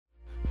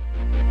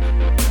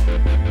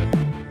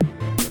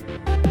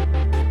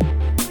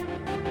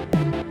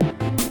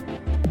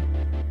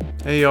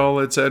Hey y'all,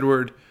 it's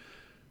Edward.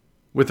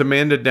 With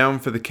Amanda down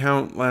for the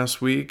count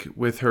last week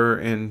with her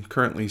and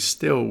currently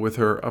still with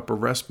her upper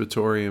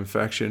respiratory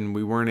infection,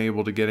 we weren't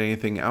able to get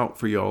anything out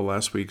for y'all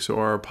last week, so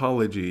our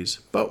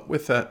apologies. But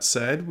with that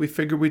said, we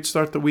figured we'd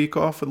start the week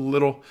off with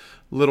a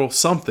little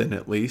something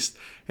at least.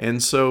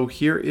 And so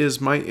here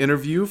is my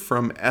interview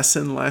from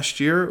Essen last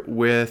year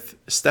with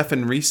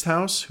Stefan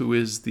Riesthaus, who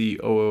is the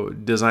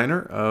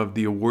designer of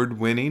the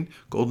award-winning,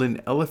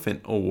 Golden Elephant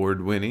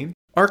Award-winning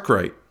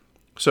Arkwright.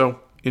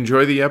 So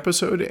enjoy the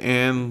episode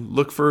and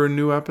look for a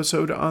new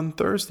episode on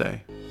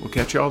Thursday. We'll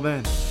catch y'all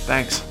then.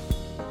 Thanks.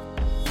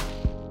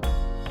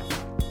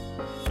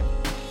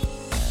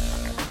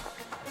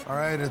 All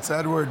right, it's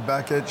Edward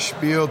back at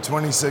Spiel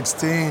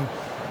 2016.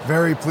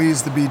 Very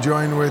pleased to be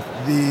joined with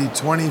the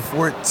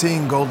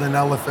 2014 Golden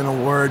Elephant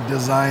Award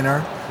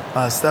designer,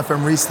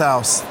 Stefan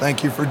Riesthaus.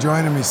 Thank you for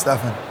joining me,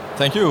 Stefan.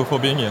 Thank you for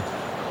being here.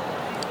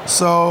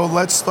 So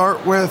let's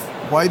start with,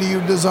 why do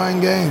you design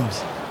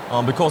games?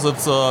 Because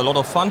it's a lot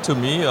of fun to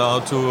me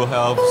to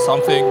have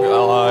something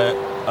I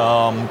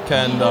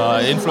can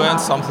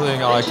influence,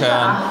 something I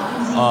can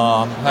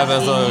have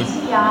as a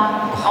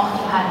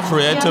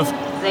creative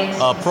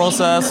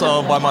process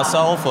by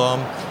myself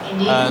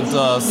and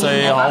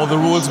say how the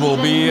rules will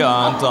be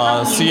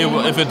and see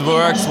if it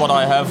works, what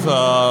I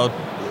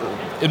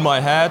have in my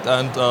head,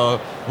 and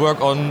work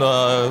on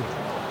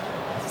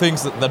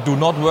things that do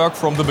not work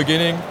from the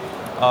beginning,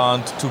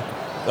 and to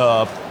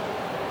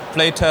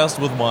play test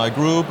with my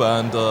group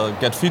and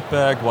get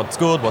feedback, what's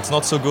good, what's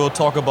not so good,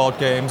 talk about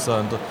games,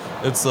 and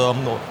it's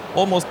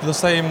almost the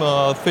same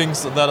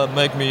things that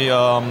make me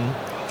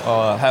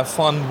have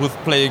fun with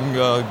playing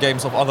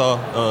games of other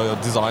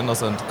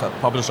designers and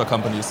publisher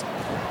companies.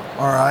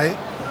 All right.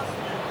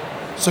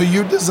 So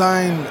you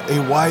design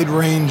a wide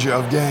range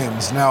of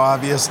games. Now,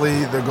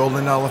 obviously, the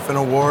Golden Elephant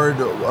Award,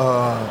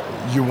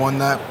 you won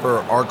that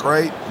for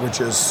Arkwright,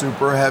 which is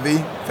super heavy,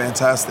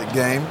 fantastic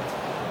game.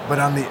 But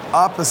on the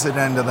opposite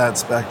end of that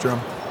spectrum,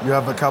 you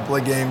have a couple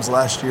of games,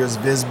 last year's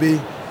Visby,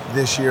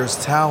 this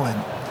year's Talon.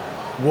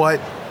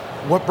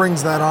 What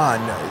brings that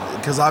on?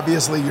 Because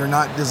obviously you're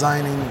not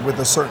designing with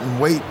a certain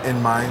weight in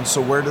mind,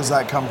 so where does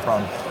that come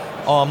from?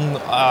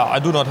 I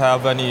do not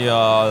have any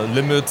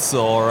limits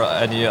or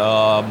any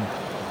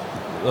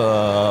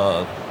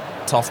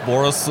tough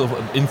borders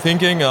in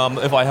thinking.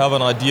 If I have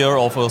an idea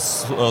of a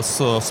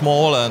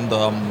small and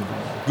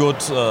good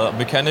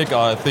mechanic,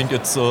 I think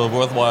it's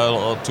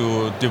worthwhile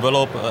to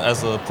develop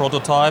as a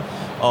prototype.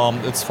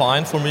 It's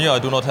fine for me. I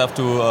do not have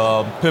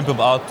to pimp it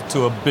out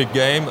to a big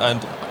game. And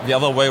the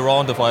other way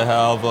around, if I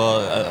have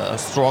a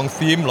strong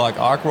theme like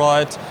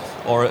Arkwright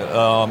or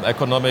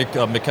economic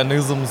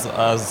mechanisms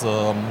as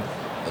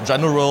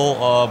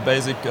general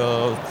basic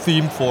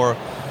theme for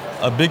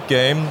a big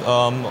game,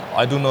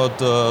 I do not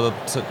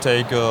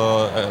take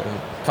a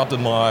cut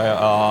in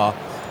my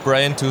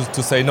brain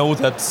to say no,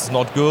 that's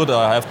not good,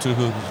 I have to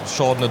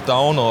shorten it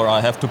down or I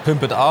have to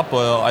pimp it up.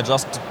 I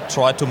just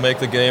try to make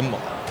the game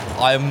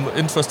I'm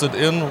interested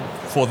in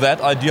for that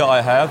idea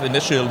I have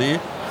initially,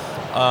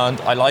 and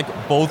I like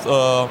both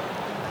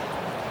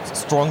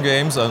strong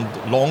games and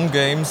long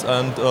games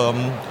and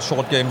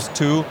short games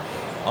too,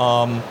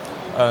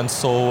 and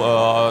so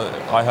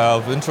I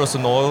have interest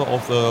in all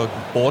of the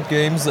board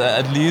games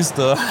at least,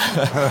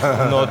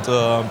 not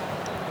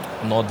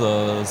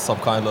some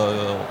kind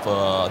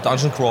of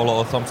dungeon crawler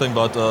or something,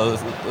 but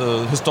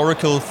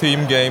historical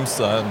theme games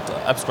and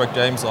abstract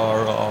games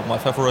are my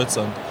favorites,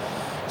 and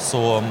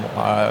so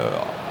I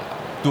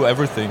do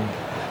everything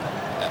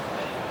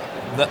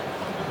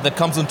that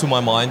comes into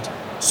my mind.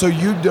 So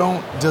you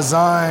don't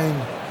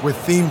design with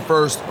theme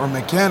first or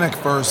mechanic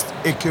first,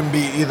 it can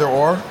be either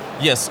or?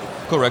 Yes,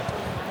 correct.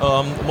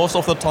 Most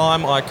of the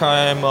time I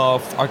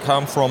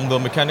come from the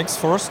mechanics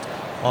first.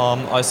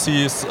 I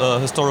see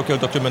historical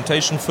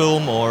documentation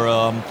film, or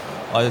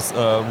I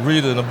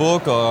read in a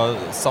book or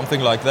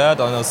something like that,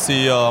 and I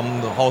see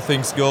how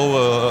things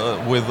go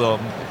with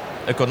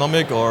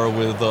economic or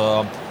with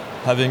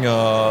having a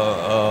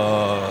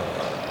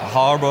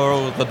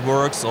harbor that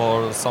works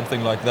or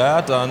something like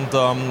that. And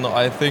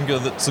I think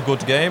it's a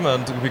good game,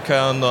 and we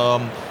can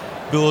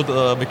build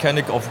a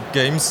mechanic of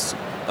games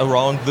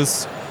around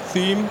this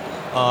theme.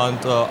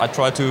 And I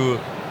try to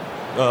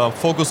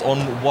focus on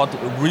what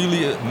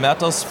really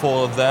matters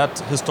for that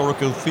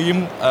historical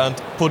theme and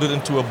put it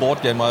into a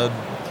board game. I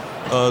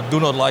do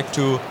not like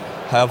to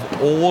have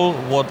all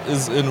what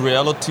is in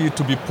reality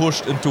to be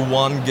pushed into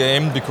one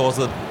game, because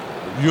it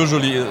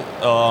usually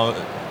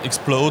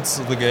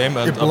explodes the game.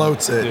 And it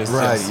bloats it, yes,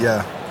 right, yes.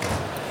 Yeah.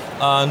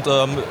 And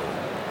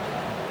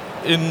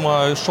in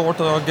my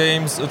shorter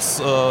games, it's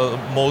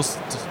most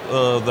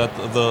that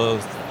the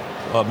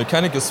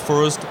mechanic is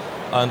first.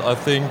 And I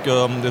think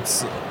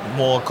it's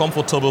more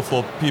comfortable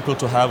for people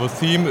to have a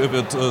theme if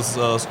it is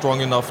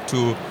strong enough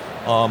to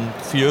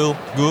feel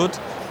good.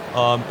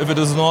 If it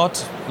is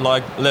not,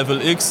 like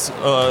level X,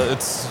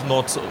 it's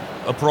not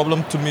a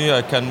problem to me.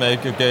 I can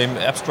make a game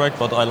abstract,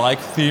 but I like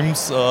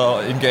themes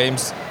in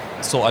games,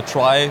 so I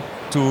try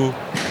to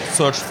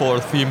search for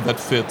a theme that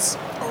fits.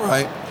 All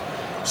right.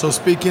 So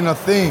speaking of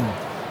theme,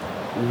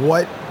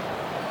 what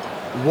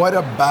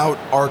about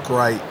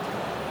Arkwright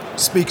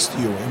speaks to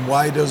you, and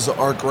why does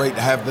Arkwright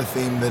have the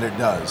theme that it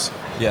does?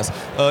 Yes.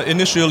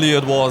 Initially,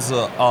 it was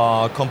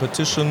a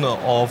competition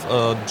of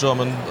a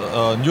German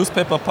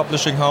newspaper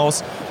publishing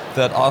house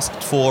that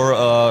asked for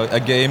a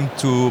game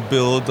to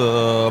build,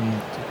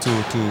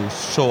 to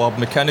show up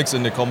mechanics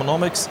in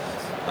economics.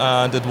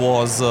 And it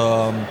was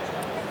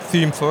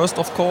theme first,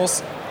 of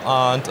course.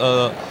 And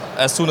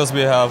as soon as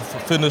we have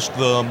finished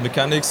the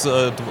mechanics,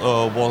 it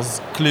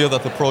was clear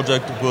that the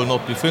project will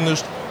not be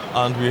finished.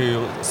 And we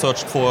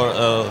searched for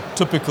a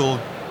typical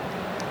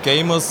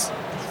gamers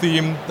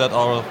theme that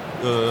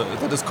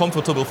is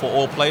comfortable for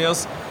all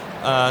players,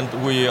 and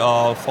we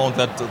found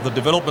that the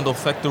development of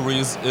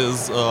factories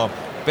is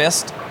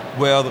best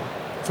where the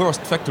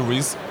first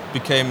factories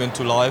became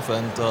into life,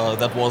 and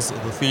that was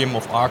the theme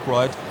of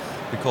Arkwright,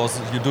 because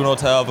you do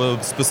not have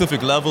a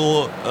specific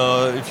level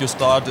if you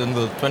start in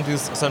the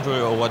 20th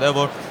century or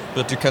whatever,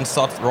 but you can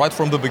start right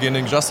from the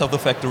beginning, just have the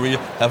factory,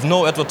 have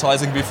no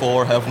advertising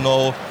before, have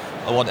no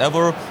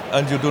whatever,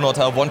 and you do not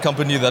have one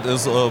company that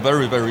is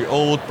very, very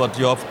old, but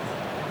you have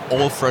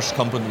all fresh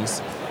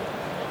companies.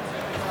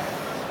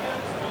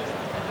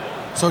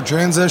 So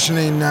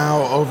transitioning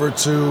now over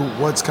to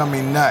what's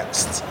coming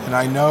next, and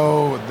I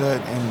know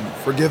that, and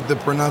forgive the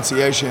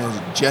pronunciation, is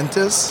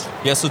Gentis?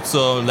 Yes, it's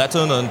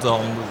Latin, and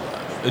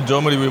in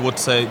Germany we would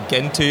say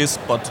Gentes,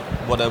 but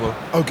whatever.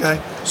 Okay,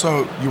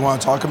 so you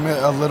want to talk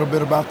a little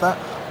bit about that?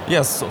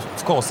 Yes,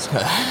 of course.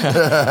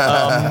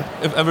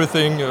 If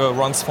everything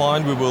runs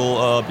fine, we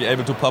will be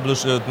able to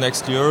publish it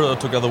next year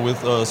together with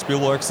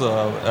Spielworks,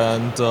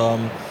 and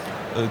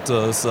it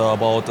is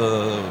about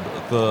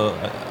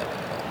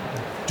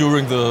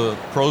during the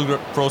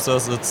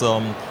process. It's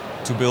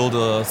to build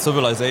a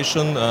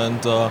civilization,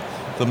 and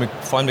the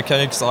fine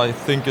mechanics. I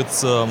think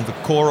it's the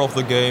core of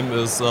the game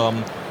is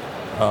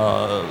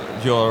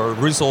your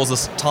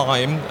resources,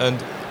 time,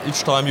 and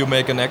each time you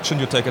make an action,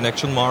 you take an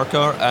action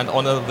marker, and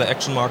on the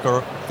action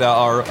marker there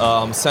are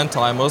sand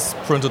timers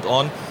printed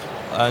on,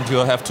 and you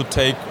have to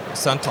take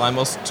sand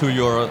timers to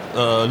your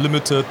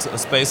limited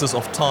spaces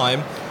of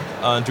time,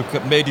 and you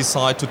may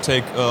decide to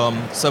take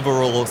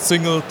several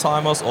single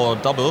timers or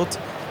doubled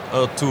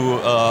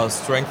to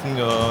strengthen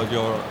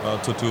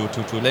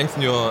to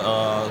lengthen your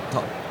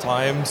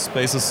time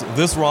spaces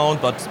this round,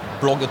 but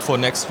block it for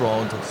next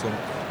round. So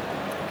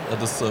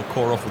that is the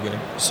core of the game.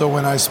 So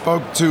when I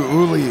spoke to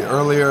Uli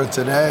earlier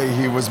today,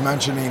 he was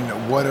mentioning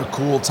what a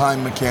cool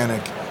time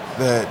mechanic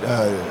that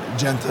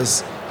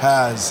Gentis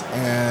has,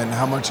 and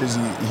how much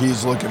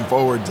he's looking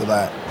forward to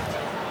that,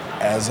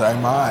 as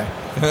am I.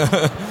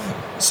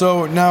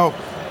 So now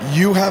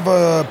you have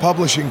a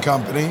publishing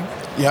company,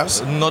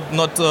 yes?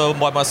 Not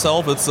by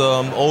myself. It's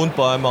owned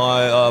by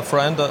my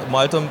friend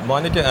Malte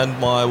Meinecke and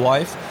my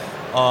wife.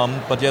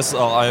 But yes,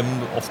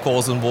 I'm of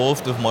course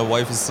involved. If my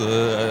wife is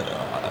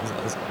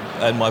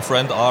and my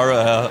friend are,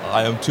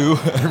 I am too.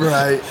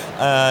 Right.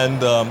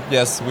 And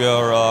yes, we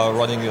are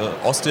running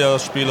Ostia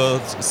Spiele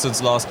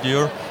since last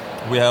year.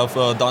 We have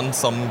done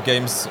some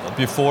games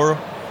before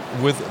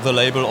with the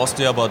label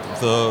Ostia, but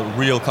the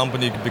real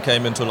company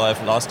became into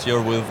life last year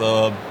with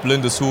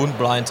Blindes Huhn,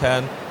 Blind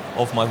Hand,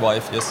 of my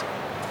wife, yes.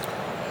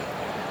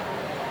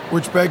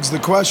 Which begs the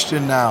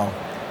question now,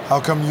 how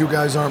come you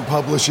guys aren't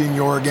publishing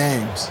your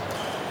games?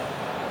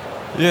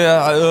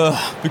 Yeah,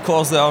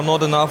 because there are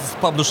not enough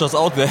publishers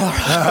out there.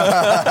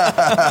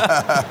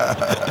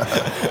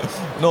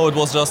 No, it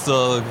was just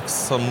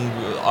some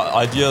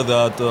idea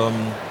that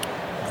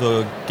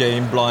the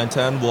game Blind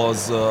 10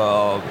 was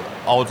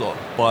out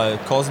by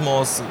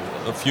Cosmos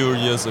a few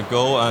years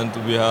ago, and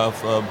we have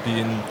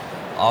been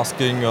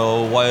asking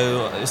why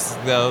is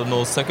there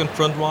no second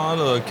print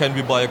one? Can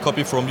we buy a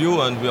copy from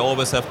you? And we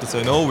always have to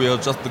say no, we are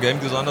just the game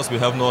designers, we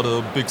have not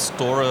a big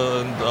store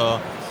and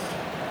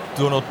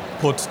do not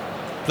put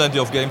plenty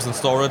of games in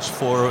storage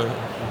for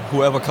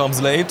whoever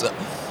comes late,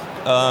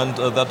 and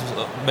that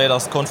made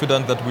us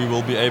confident that we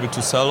will be able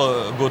to sell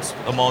a good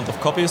amount of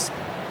copies,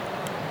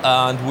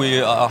 and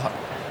we are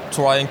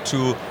trying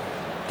to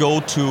go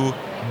to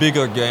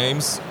bigger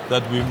games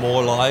that we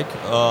more like.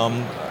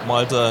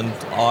 Malte and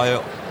I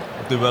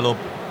develop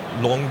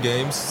long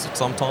games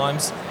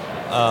sometimes,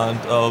 and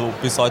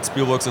besides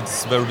Spielworks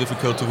it's very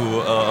difficult to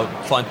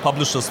find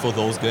publishers for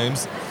those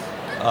games.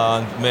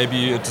 And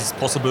maybe it is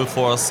possible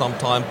for us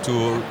sometime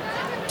to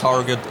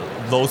target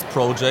those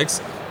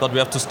projects, but we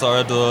have to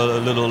start a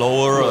little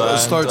lower. And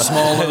start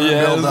smaller and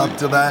yes, build up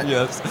to that?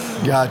 Yes.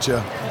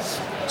 Gotcha.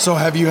 So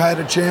have you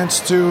had a chance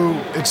to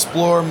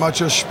explore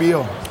much of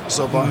Spiel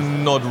so far?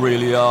 Not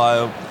really.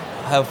 I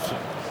have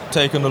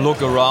taken a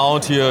look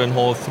around here in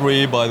Hall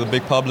 3 by the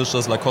big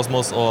publishers like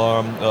Cosmos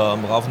or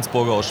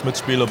Ravensburger or Schmidt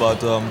Spiele,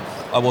 but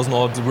I was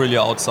not really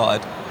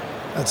outside.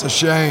 That's a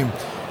shame.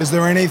 Is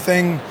there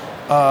anything,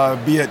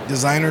 be it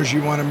designers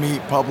you want to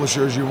meet,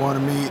 publishers you want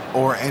to meet,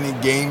 or any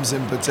games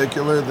in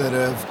particular that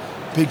have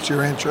piqued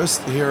your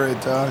interest here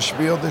at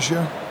Spiel this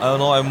year? I don't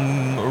know,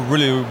 I'm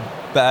really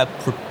bad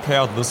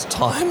prepared this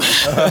time.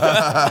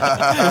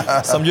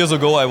 Some years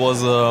ago I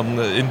was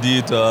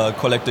indeed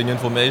collecting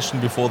information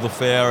before the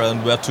fair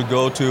and where to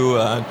go to,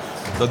 and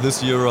but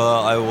this year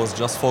I was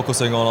just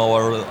focusing on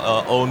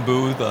our own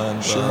booth,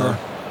 and Sure.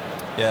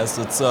 yes,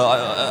 it's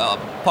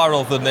part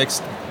of the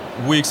next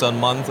weeks and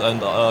months and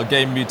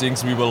game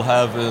meetings we will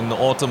have in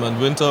autumn and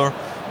winter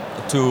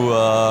to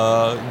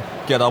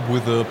get up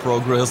with the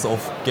progress of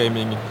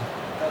gaming.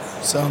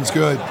 Sounds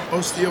good.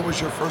 Ostia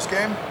was your first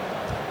game?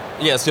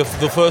 Yes, the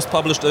first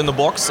published in the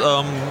box.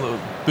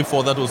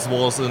 Before that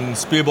was in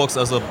Spielbox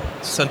as a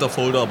center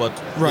folder, but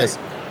Right. yes.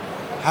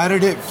 How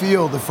did it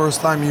feel the first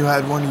time you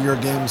had one of your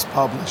games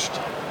published?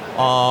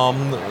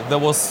 There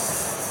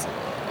was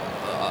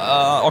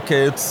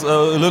okay. It's a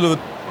little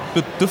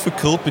bit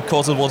difficult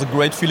because it was a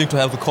great feeling to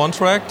have the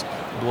contract.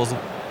 It was a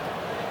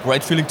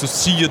great feeling to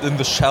see it in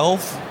the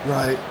shelf,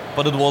 Right.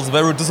 but it was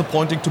very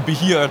disappointing to be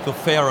here at the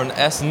fair in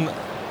Essen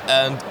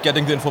and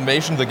getting the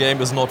information the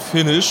game is not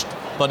finished,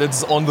 but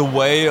it's on the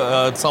way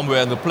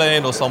somewhere in the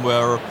plane or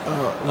somewhere.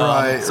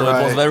 Right, So it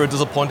was right. very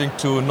disappointing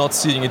to not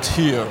seeing it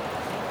here.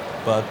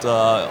 But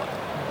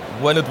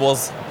when it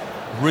was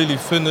really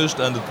finished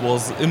and it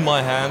was in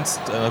my hands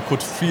and I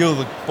could feel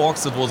the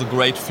box, it was a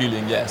great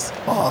feeling, yes.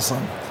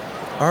 Awesome.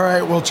 All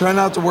right, well, try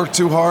not to work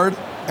too hard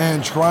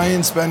and try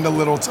and spend a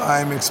little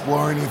time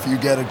exploring if you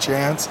get a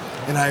chance.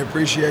 And I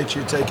appreciate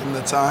you taking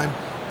the time.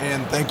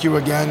 And thank you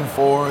again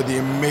for the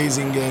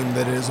amazing game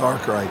that is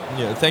Arkwright.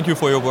 Yeah, thank you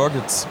for your work.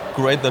 It's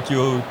great that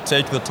you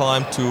take the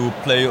time to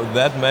play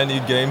that many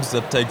games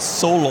that take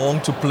so long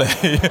to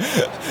play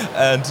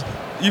and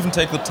even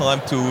take the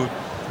time to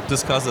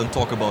discuss and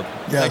talk about.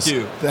 Yes, Thank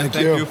you. thank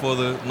Thank you. you for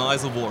the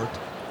nice award.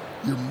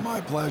 You're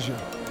my pleasure.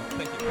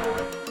 Thank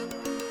you.